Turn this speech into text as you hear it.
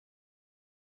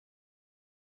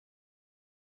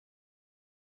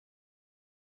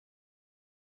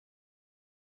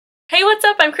Hey, what's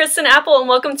up? I'm Kristen Apple and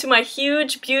welcome to my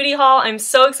huge beauty haul. I'm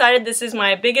so excited. This is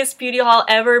my biggest beauty haul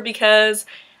ever because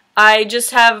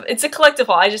it's a collective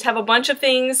haul. I just have a bunch of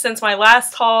things since my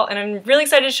last haul and I'm really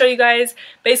excited to show you guys.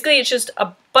 Basically, it's just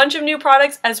a bunch of new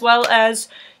products as well as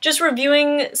just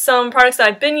reviewing some products that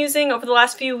I've been using over the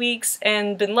last few weeks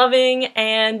and been loving,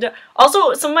 and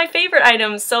also some of my favorite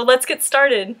items. So let's get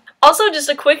started. Also, just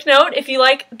a quick note, if you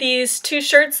like these two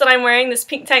shirts that I'm wearing, this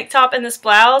pink tank top and this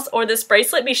blouse, or this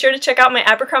bracelet, be sure to check out my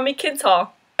Abercrombie Kids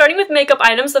haul. Starting with makeup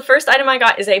items, the first item I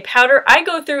got is a powder. I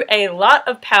go through a lot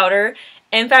of powder.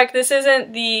 In fact, this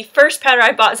isn't the first powder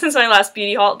I bought since my last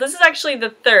beauty haul. This is actually the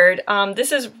third.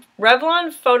 This is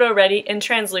Revlon Photo Ready in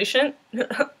Translucent.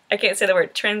 I can't say the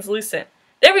word. Translucent.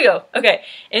 There we go. Okay,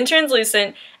 in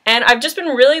Translucent. And I've just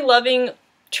been really loving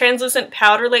translucent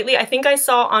powder lately. I think I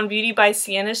saw on Beauty by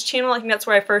Sienna's channel. I think that's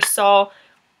where I first saw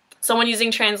someone using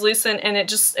translucent, and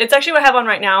it's actually what I have on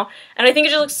right now. And I think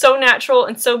it just looks so natural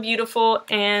and so beautiful.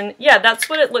 And yeah, that's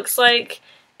what it looks like.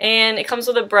 And it comes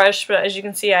with a brush, but as you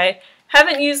can see, I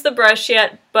haven't used the brush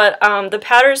yet, but the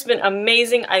powder's been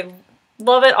amazing. I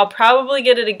love it. I'll probably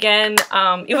get it again.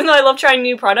 Even though I love trying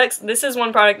new products, this is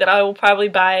one product that I will probably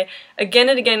buy again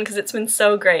and again because it's been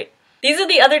so great. These are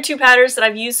the other two powders that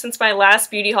I've used since my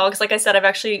last beauty haul, because like I said, I've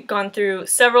actually gone through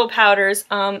several powders.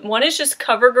 One is just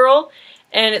CoverGirl,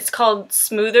 and it's called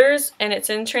Smoothers, and it's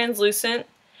in Translucent.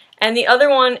 And the other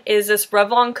one is this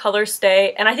Revlon Color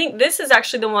Stay, and I think this is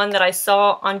actually the one that I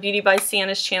saw on Beauty by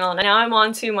Sienna's channel. And now I'm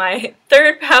on to my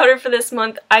third powder for this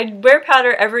month. I wear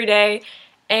powder every day,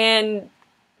 and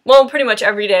well, pretty much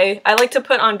every day. I like to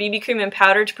put on BB cream and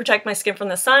powder to protect my skin from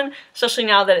the sun, especially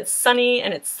now that it's sunny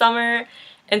and it's summer.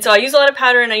 And so I use a lot of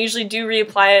powder, and I usually do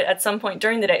reapply it at some point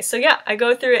during the day. So yeah, I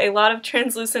go through a lot of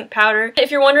translucent powder. If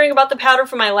you're wondering about the powder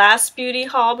from my last beauty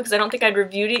haul, because I don't think I'd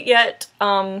reviewed it yet,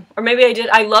 or maybe I did,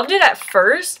 I loved it at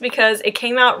first because it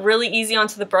came out really easy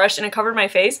onto the brush and it covered my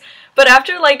face. But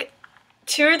after like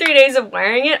 2 or 3 days of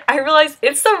wearing it, I realized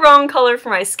it's the wrong color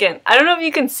for my skin. I don't know if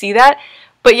you can see that,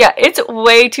 but yeah, it's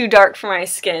way too dark for my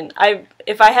skin.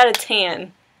 If I had a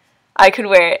tan, I could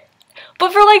wear it.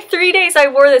 But for like 3 days I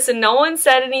wore this and no one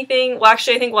said anything. Well,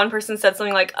 actually I think one person said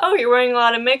something like, "Oh, you're wearing a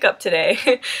lot of makeup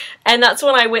today." And that's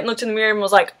when I went and looked in the mirror and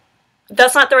was like,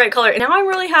 that's not the right color. And now I'm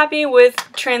really happy with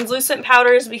translucent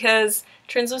powders because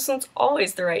translucent's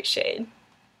always the right shade.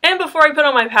 And before I put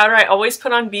on my powder, I always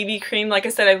put on BB cream. Like I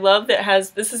said, I love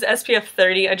that this is SPF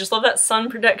 30. I just love that sun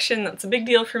protection. That's a big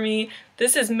deal for me.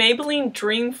 This is Maybelline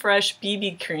Dream Fresh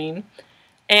BB cream.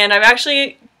 And I've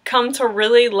actually come to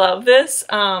really love this.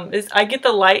 I get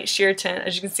the light sheer tint.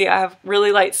 As you can see, I have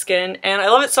really light skin, and I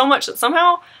love it so much that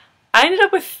somehow I ended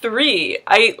up with 3.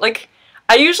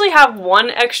 I usually have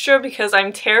 1 extra because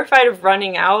I'm terrified of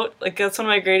running out. Like, that's one of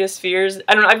my greatest fears.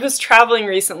 I don't know, I was traveling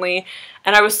recently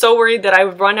and I was so worried that I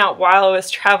would run out while I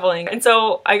was traveling. And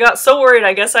so I got so worried,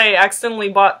 I guess I accidentally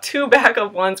bought 2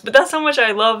 backup ones, but that's how much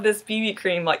I love this BB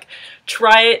cream. Like,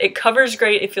 try it. It covers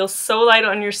great. It feels so light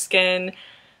on your skin.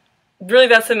 Really,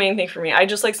 that's the main thing for me. I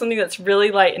just like something that's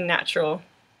really light and natural.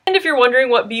 And if you're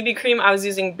wondering what BB cream I was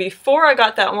using before I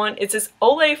got that one, it's this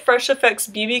Olay Fresh Effects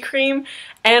BB cream.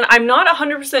 And I'm not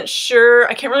 100% sure.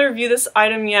 I can't really review this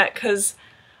item yet because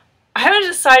I haven't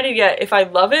decided yet if I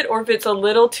love it or if it's a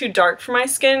little too dark for my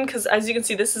skin, because as you can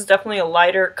see, this is definitely a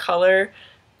lighter color.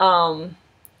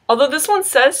 Although this one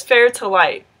says fair to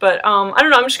light, but I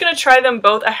don't know. I'm just going to try them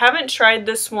both. I haven't tried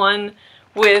this one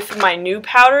with my new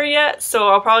powder yet, so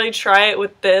I'll probably try it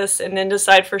with this and then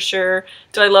decide for sure,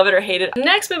 do I love it or hate it.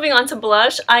 Next, moving on to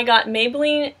blush, I got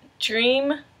Maybelline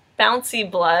Dream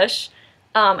Bouncy Blush,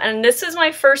 and this is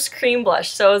my first cream blush,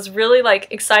 so I was really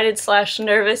like excited /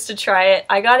 nervous to try it.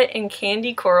 I got it in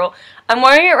Candy Coral. I'm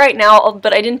wearing it right now,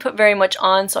 but I didn't put very much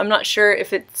on, so I'm not sure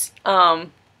if it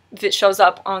shows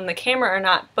up on the camera or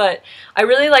not, but I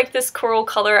really like this coral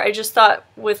color. I just thought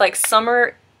with like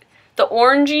summer, the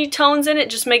orangey tones in it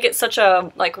just make it such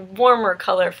a like warmer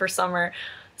color for summer.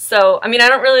 So, I mean, I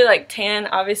don't really like tan.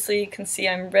 Obviously, you can see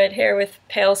I'm red hair with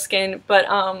pale skin, but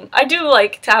I do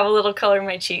like to have a little color in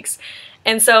my cheeks.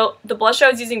 And so the blush I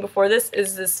was using before this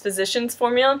is this Physicians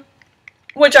formula,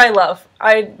 which I love.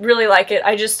 I really like it.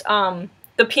 I just,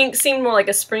 the pink seemed more like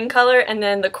a spring color, and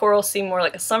then the coral seemed more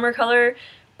like a summer color.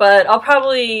 But I'll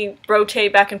probably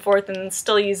rotate back and forth and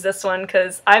still use this one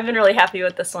because I've been really happy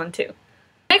with this one too.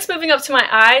 Next, moving up to my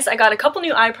eyes, I got a couple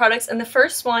new eye products, and the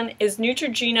first one is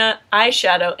Neutrogena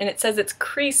eyeshadow, and it says it's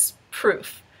crease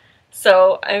proof.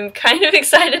 So I'm kind of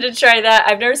excited to try that.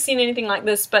 I've never seen anything like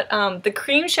this, but the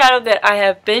cream shadow that I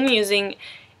have been using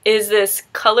is this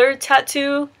Color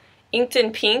Tattoo Inked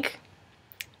in Pink,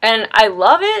 and I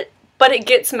love it, but it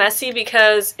gets messy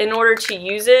because in order to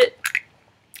use it,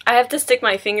 I have to stick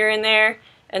my finger in there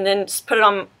and then just put it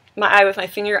on my eye with my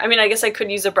finger. I mean, I guess I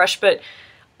could use a brush, but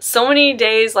so many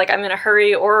days, like, I'm in a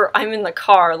hurry or I'm in the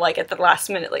car, like, at the last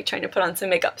minute, like, trying to put on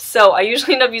some makeup. So I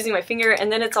usually end up using my finger,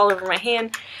 and then it's all over my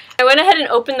hand. I went ahead and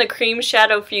opened the cream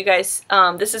shadow for you guys.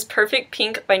 This is Perfect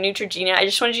Pink by Neutrogena. I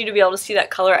just wanted you to be able to see that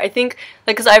color. I think,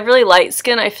 like, because I have really light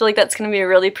skin, I feel like that's going to be a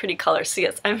really pretty color. So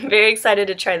yes, I'm very excited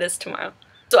to try this tomorrow.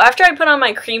 So after I put on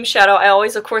my cream shadow, I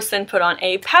always, of course, then put on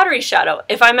a powdery shadow.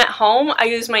 If I'm at home, I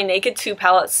use my Naked 2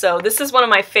 palette. So this is one of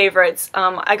my favorites.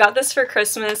 I got this for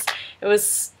Christmas. It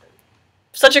was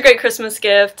such a great Christmas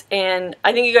gift, and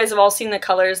I think you guys have all seen the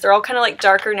colors. They're all kind of like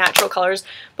darker, natural colors.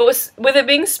 But with it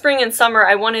being spring and summer,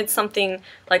 I wanted something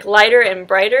like lighter and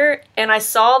brighter. And I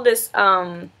saw this,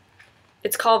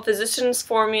 it's called Physicians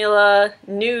Formula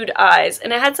Nude Eyes,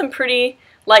 and it had some pretty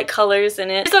light colors in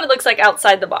it. Here's what it looks like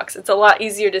outside the box. It's a lot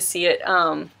easier to see it.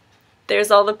 There's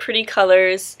all the pretty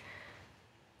colors.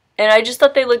 And I just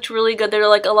thought they looked really good. They're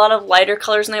like a lot of lighter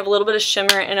colors, and they have a little bit of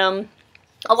shimmer in them.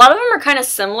 A lot of them are kind of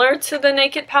similar to the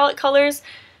Naked palette colors,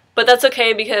 but that's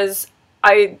okay because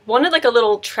I wanted like a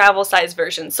little travel size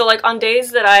version. So like on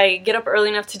days that I get up early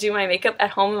enough to do my makeup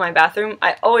at home in my bathroom,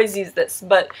 I always use this.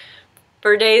 But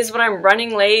for days when I'm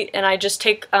running late and I just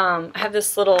take, I have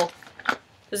this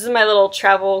is my little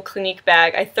travel Clinique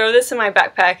bag. I throw this in my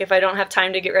backpack if I don't have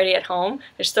time to get ready at home.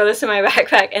 I just throw this in my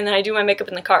backpack and then I do my makeup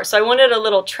in the car. So I wanted a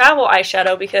little travel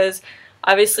eyeshadow because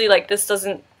obviously like this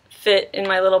doesn't fit in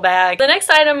my little bag. The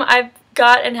next item I've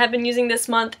got and have been using this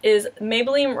month is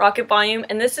Maybelline Rocket Volume,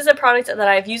 and this is a product that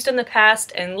I've used in the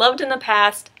past and loved in the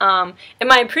past. In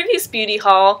my previous beauty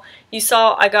haul, you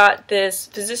saw I got this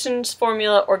Physicians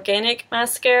Formula Organic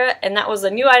Mascara, and that was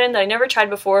a new item that I never tried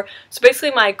before. So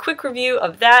basically my quick review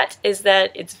of that is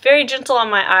that it's very gentle on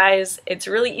my eyes, it's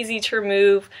really easy to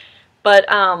remove, but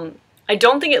I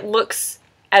don't think it looks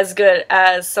as good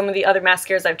as some of the other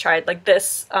mascaras I've tried. Like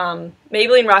this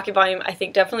Maybelline Rocket Volume, I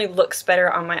think definitely looks better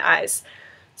on my eyes.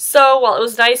 So while it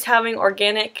was nice having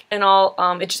organic and all,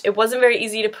 it wasn't very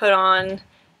easy to put on,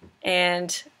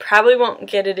 and probably won't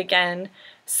get it again.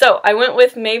 So I went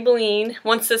with Maybelline.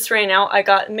 Once this ran out, I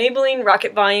got Maybelline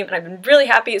Rocket Volume, and I've been really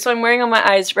happy. So I'm wearing on my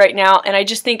eyes right now, and I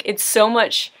just think it's so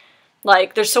much,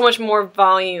 like, there's so much more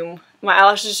volume. My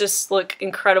eyelashes just look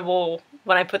incredible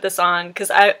when I put this on,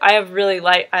 because I have really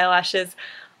light eyelashes,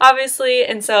 obviously,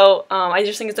 and so I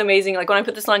just think it's amazing. Like when I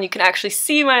put this on, you can actually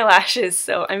see my lashes,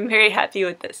 so I'm very happy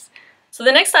with this. So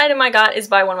the next item I got is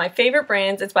by one of my favorite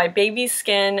brands. It's by Baby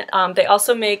Skin. They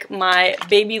also make my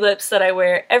baby lips that I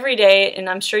wear every day, and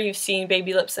I'm sure you've seen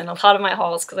baby lips in a lot of my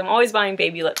hauls because I'm always buying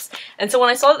baby lips. And so when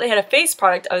I saw that they had a face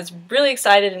product, I was really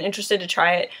excited and interested to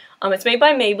try it. It's made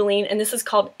by Maybelline, and this is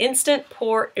called Instant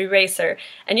Pore Eraser.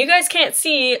 And you guys can't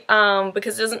see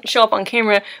because it doesn't show up on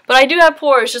camera, but I do have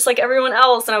pores just like everyone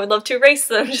else, and I would love to erase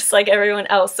them just like everyone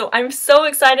else. So I'm so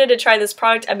excited to try this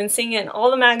product. I've been seeing it in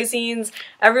all the magazines.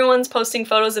 Everyone's posting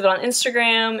photos of it on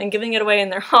Instagram and giving it away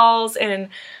in their hauls, and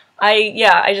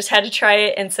I just had to try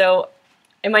it. And so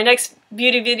in my next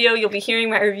beauty video, you'll be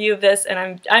hearing my review of this,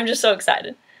 and I'm just so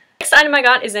excited. Next item I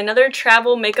got is another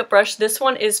travel makeup brush. This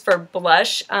one is for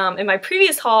blush. In my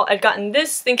previous haul, I'd gotten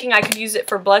this thinking I could use it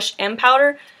for blush and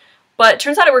powder, but it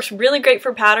turns out it works really great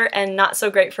for powder and not so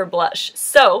great for blush.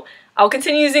 So I'll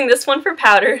continue using this one for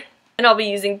powder, and I'll be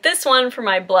using this one for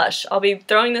my blush. I'll be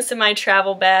throwing this in my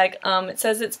travel bag. It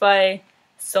says it's by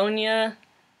Sonia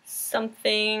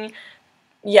something.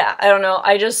 Yeah, I don't know.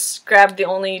 I just grabbed the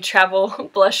only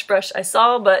travel blush brush I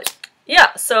saw, but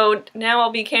yeah, so now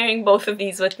I'll be carrying both of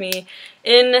these with me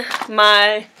in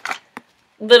my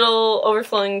little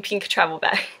overflowing pink travel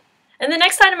bag. And the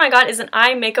next item I got is an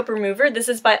eye makeup remover. This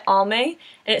is by Almay,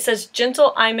 and it says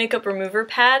Gentle Eye Makeup Remover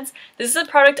Pads. This is a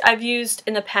product I've used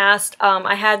in the past.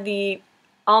 I had the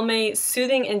Almay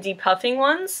Soothing and Depuffing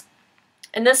ones,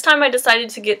 and this time I decided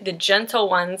to get the gentle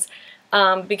ones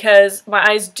because my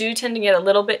eyes do tend to get a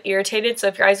little bit irritated, so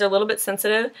if your eyes are a little bit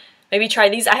sensitive, maybe try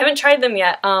these. I haven't tried them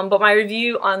yet, but my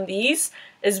review on these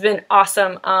has been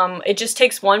awesome. It just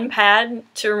takes one pad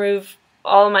to remove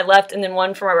all of my left and then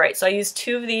one for my right. So I use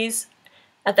 2 of these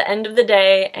at the end of the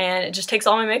day, and it just takes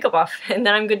all my makeup off, and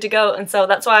then I'm good to go. And so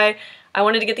that's why I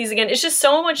wanted to get these again. It's just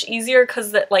so much easier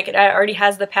because it already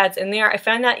has the pads in there. I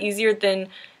find that easier than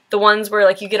the ones where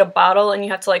like you get a bottle and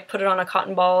you have to like put it on a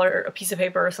cotton ball or a piece of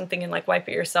paper or something and like wipe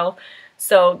it yourself.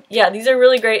 So yeah, these are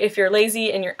really great if you're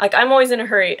lazy and you're like, I'm always in a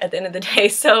hurry at the end of the day,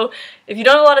 so if you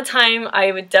don't have a lot of time,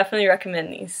 I would definitely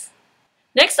recommend these.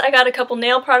 Next, I got a couple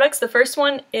nail products. The first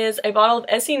one is a bottle of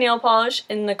Essie nail polish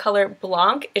in the color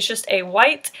Blanc. It's just a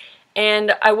white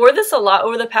And I wore this a lot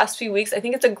over the past few weeks. I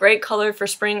think it's a great color for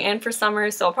spring and for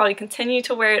summer, so I'll probably continue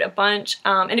to wear it a bunch.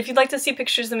 And if you'd like to see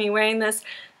pictures of me wearing this,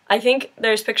 I think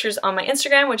there's pictures on my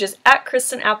Instagram, which is at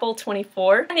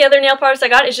KristenApple24. And the other nail polish I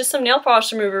got is just some nail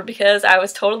polish remover because I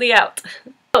was totally out.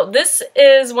 So this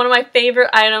is one of my favorite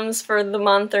items for the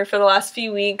month or for the last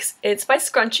few weeks. It's by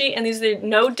Scrunchie, and these are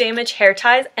no damage hair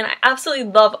ties, and I absolutely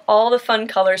love all the fun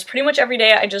colors. Pretty much every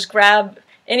day I just grab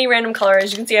any random color.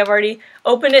 As you can see, I've already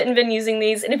opened it and been using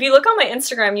these. And if you look on my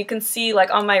Instagram, you can see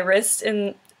like on my wrist,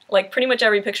 in like pretty much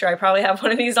every picture I probably have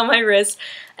one of these on my wrist.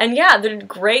 And yeah, they're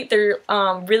great. They're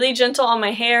really gentle on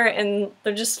my hair, and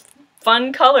they're just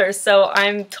fun colors, so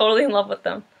I'm totally in love with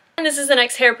them. And this is the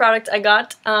next hair product I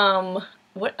got. I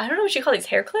don't know what you call these,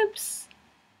 hair clips?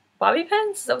 Bobby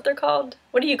pins? Is that what they're called?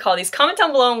 What do you call these? Comment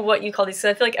down below what you call these,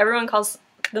 because I feel like everyone calls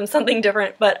them something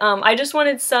different. But I just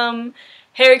wanted some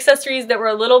hair accessories that were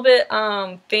a little bit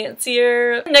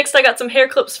fancier. Next, I got some hair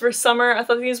clips for summer. I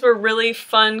thought these were really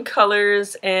fun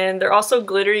colors, and they're also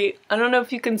glittery. I don't know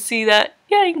if you can see that.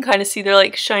 Yeah, you can kind of see they're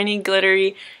like shiny,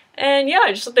 glittery. And yeah,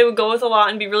 I just thought they would go with a lot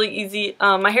and be really easy.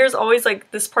 My hair is always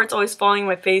like, this part's always falling in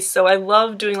my face, so I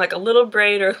love doing like a little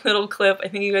braid or a little clip. I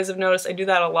think you guys have noticed I do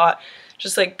that a lot.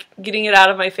 Just like getting it out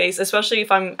of my face, especially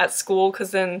if I'm at school,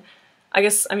 because then I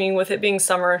guess, I mean, with it being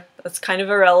summer, that's kind of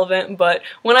irrelevant, but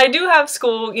when I do have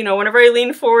school, you know, whenever I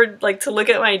lean forward like to look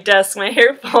at my desk, my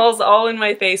hair falls all in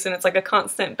my face, and it's like a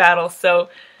constant battle. So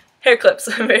hair clips,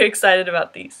 I'm very excited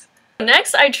about these.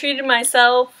 Next, I treated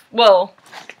myself, well,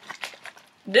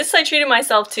 this I treated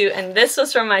myself to, and this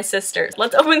was from my sister.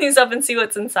 Let's open these up and see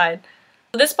what's inside.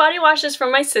 This body wash is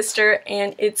from my sister,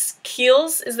 and it's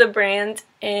Kiehl's is the brand,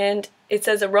 and it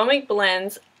says aromatic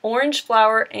blends, orange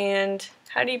flower, and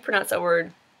how do you pronounce that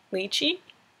word? Lychee?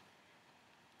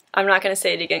 I'm not going to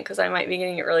say it again because I might be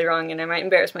getting it really wrong and I might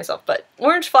embarrass myself, but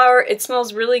orange flower, it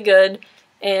smells really good,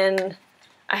 and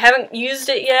I haven't used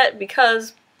it yet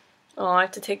because, oh, I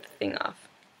have to take the thing off.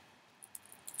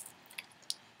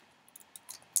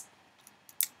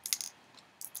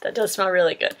 That does smell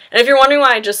really good. And if you're wondering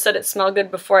why I just said it smelled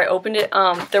good before I opened it,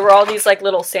 there were all these like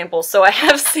little samples. So I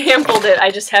have sampled it,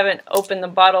 I just haven't opened the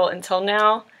bottle until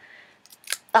now.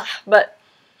 But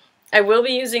I will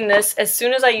be using this as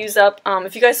soon as I use up.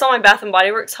 If you guys saw my Bath &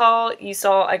 Body Works haul, you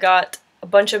saw I got a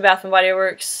bunch of Bath & Body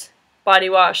Works body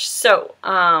wash. So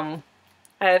I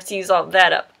have to use all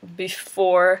that up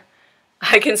before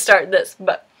I can start this.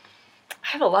 But I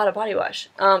have a lot of body wash.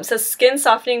 It says Skin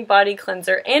Softening Body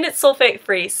Cleanser, and it's sulfate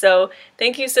free, so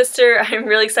thank you, sister. I'm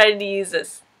really excited to use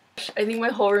this. I think my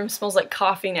whole room smells like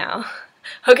coffee now.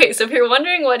 Okay, so if you're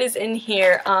wondering what is in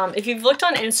here, if you've looked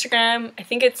on Instagram, I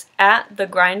think it's at The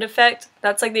Grind Effect.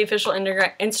 That's like the official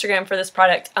Instagram for this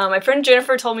product. My friend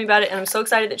Jennifer told me about it, and I'm so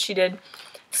excited that she did.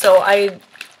 So I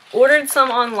ordered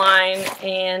some online,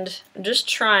 and I'm just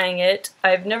trying it.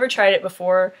 I've never tried it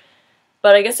before,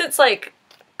 but I guess it's like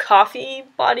coffee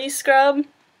body scrub.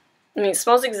 I mean, it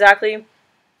smells exactly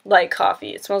like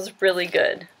coffee. It smells really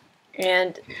good,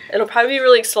 and it'll probably be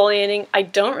really exfoliating. I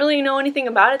don't really know anything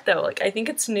about it though. Like, I think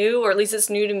it's new, or at least it's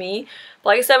new to me. But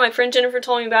like I said, my friend Jennifer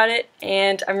told me about it,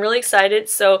 and I'm really excited.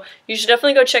 So you should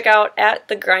definitely go check out at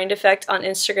The Grind Effect on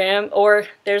Instagram, or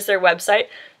there's their website.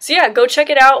 So yeah, go check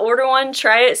it out, order one,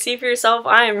 try it, see for yourself.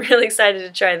 I am really excited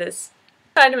to try this.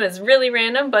 This item is really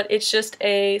random, but it's just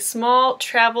a small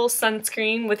travel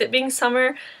sunscreen. With it being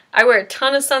summer, I wear a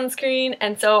ton of sunscreen,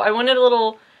 and so I wanted a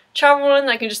little travel one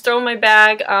that I can just throw in my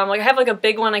bag. Like, I have like a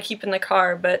big one I keep in the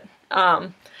car, but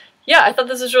yeah, I thought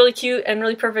this was really cute and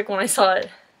really perfect when I saw it.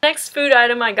 Next food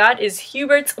item I got is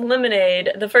Hubert's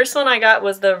Lemonade. The first one I got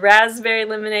was the raspberry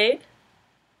lemonade,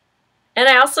 and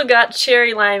I also got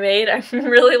cherry limeade. I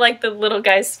really like the little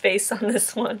guy's face on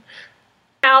this one.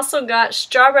 I also got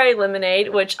strawberry lemonade,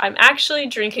 which I'm actually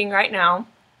drinking right now.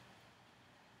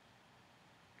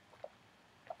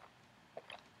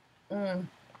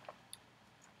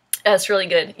 That's really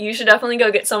good. You should definitely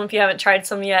go get some if you haven't tried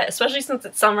some yet, especially since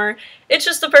it's summer. It's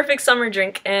just the perfect summer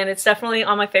drink, and it's definitely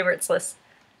on my favorites list.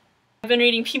 I've been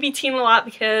reading PB Teen a lot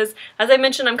because, as I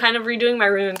mentioned, I'm kind of redoing my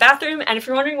room and bathroom, and if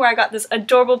you're wondering where I got this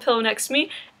adorable pillow next to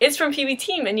me, it's from PB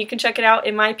Teen, and you can check it out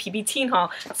in my PB Teen haul.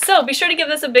 So be sure to give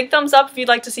this a big thumbs up if you'd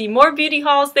like to see more beauty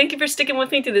hauls. Thank you for sticking with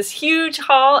me through this huge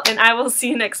haul, and I will see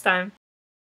you next time.